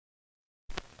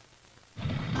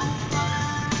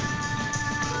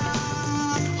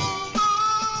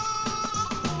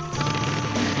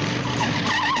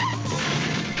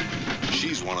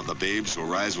babes will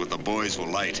rise with the boys will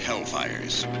light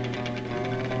hellfires.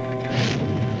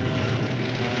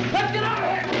 Let's get out of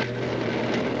here!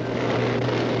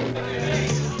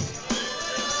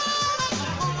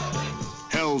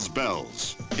 Hell's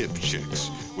Bells, hip chicks,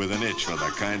 with an itch for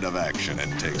the kind of action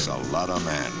it takes a lot of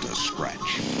man to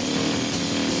scratch.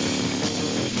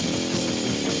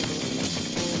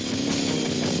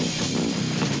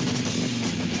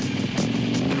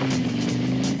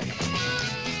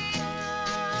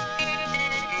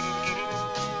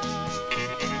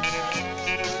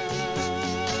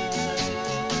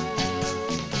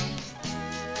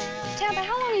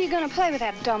 Play with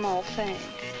that dumb old thing.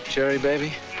 Cherry,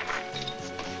 baby.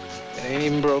 It ain't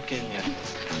even broke in yet.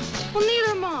 Well,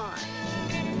 neither am I.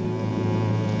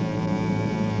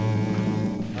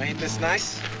 Ain't this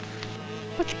nice?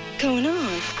 What's going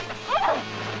on?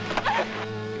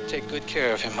 You take good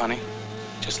care of him, honey.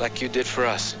 Just like you did for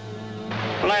us.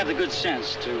 Well, I have the good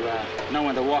sense to know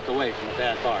when to walk away from a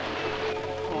bad bargain.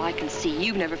 Well, I can see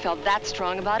you've never felt that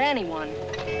strong about anyone.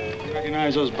 You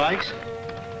recognize those bikes?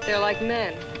 They're like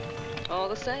men. All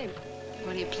the same.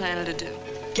 What are you planning to do?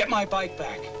 Get my bike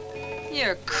back.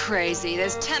 You're crazy.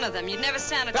 There's 10 of them. You'd never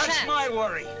stand a chance. That's my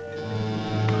worry.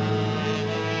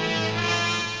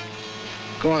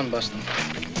 Go on, Bustin.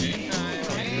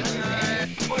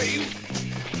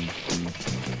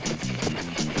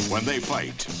 When they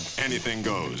fight, anything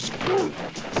goes.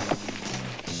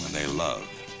 When they love,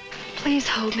 Please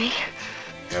hold me.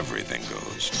 everything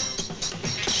goes.